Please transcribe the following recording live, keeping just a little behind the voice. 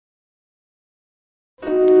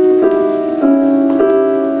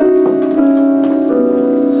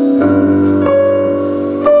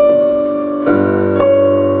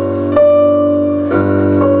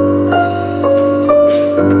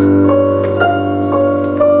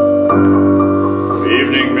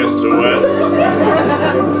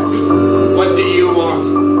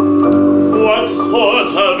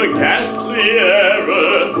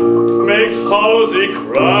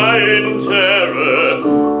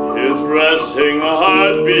His resting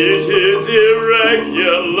heartbeat is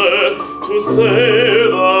irregular, to say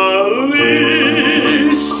the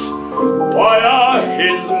least. Why are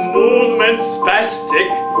his movements spastic?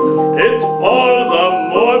 It's all the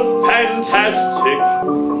more fantastic,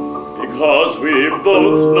 because we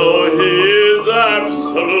both know he is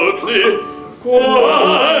absolutely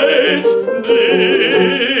quite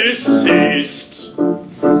deceased.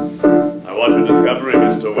 I want to discover him,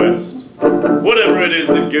 Mr. West. Whatever it is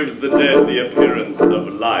that gives the dead the appearance of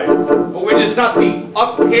life. Oh, it is not the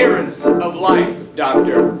appearance of life,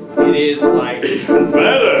 Doctor. It is life. Even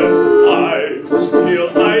better. I steal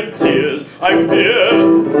ideas. I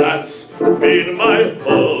fear that's been my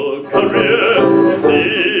whole career.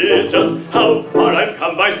 See just how far I've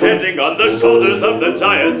come by standing on the shoulders of the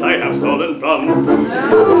giants I have stolen from.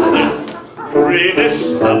 This greenish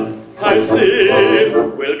stuff I see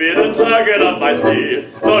will be the target of my theory.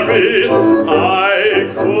 I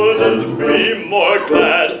couldn't be more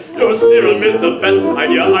glad. Your serum is the best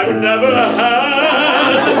idea I've never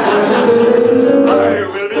had. I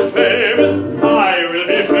will be famous. I will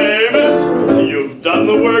be famous. You've done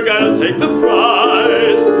the work, I'll take the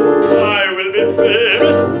prize. I will be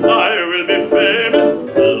famous. I will be famous.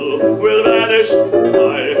 You will vanish. I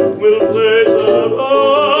will later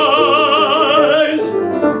rise.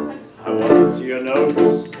 I want to see your notes.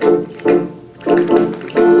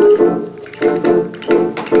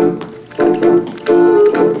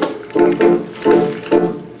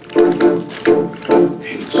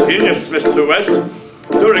 Ingenious, Mr. West.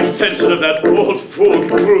 Your extension of that old fool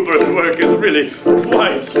Gruber's work is really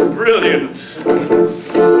quite brilliant.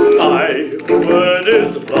 My word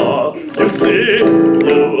is law. You see,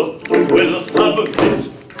 you will submit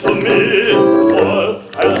to me, or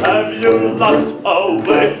I'll have you locked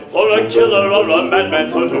away for a killer or a madman,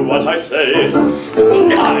 so do what I say.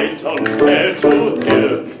 I don't care to hear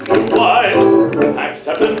you whine.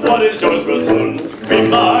 Accept that what is yours will soon be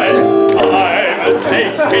mine. I'm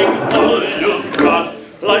taking all you've got,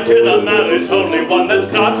 like in a marriage, only one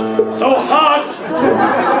that's not so hot.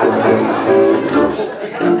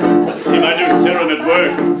 Let's see my new serum at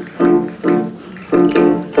work.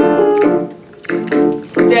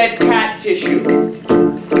 Dead cat tissue.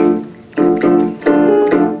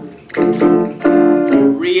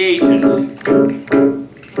 Reagent.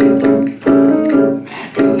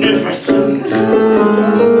 Magnificent.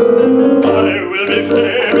 I will be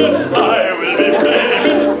famous. I will be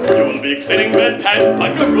famous. You'll be cleaning red pants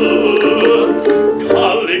like a rule.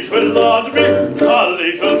 Colleagues will laud me.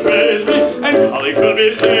 Colleagues will praise me. And colleagues will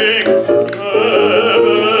be saying,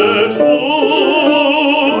 Herbert,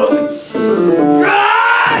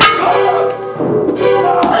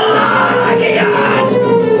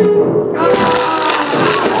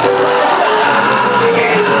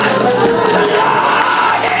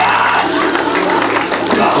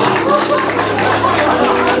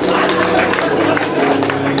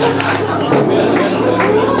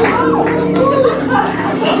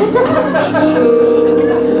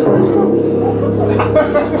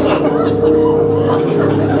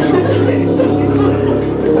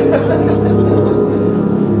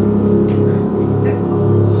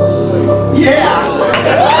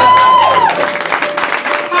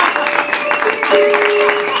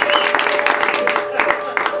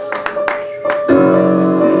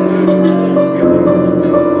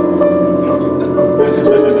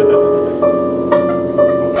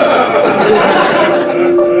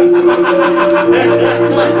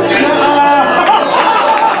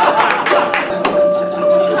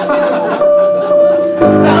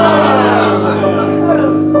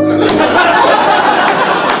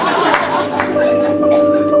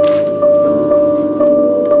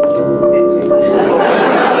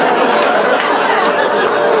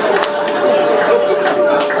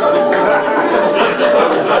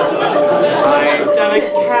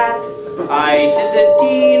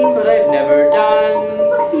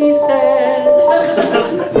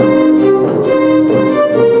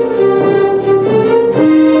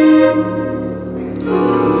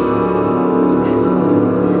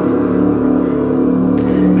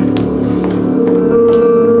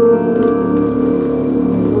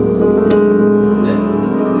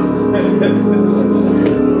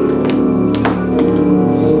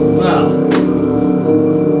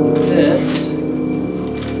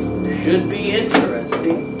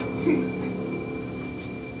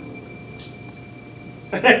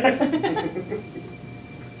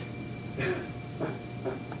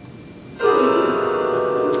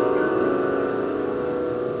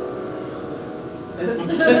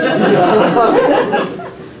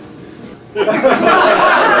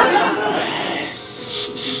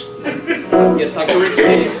 Yes, Doctor.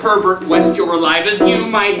 Lieutenant Herbert West, you're alive. As you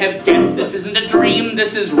might have guessed, this isn't a dream,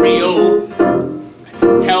 this is real.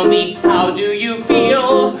 Tell me, how do you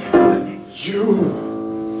feel?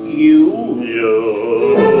 You. You?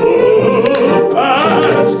 You.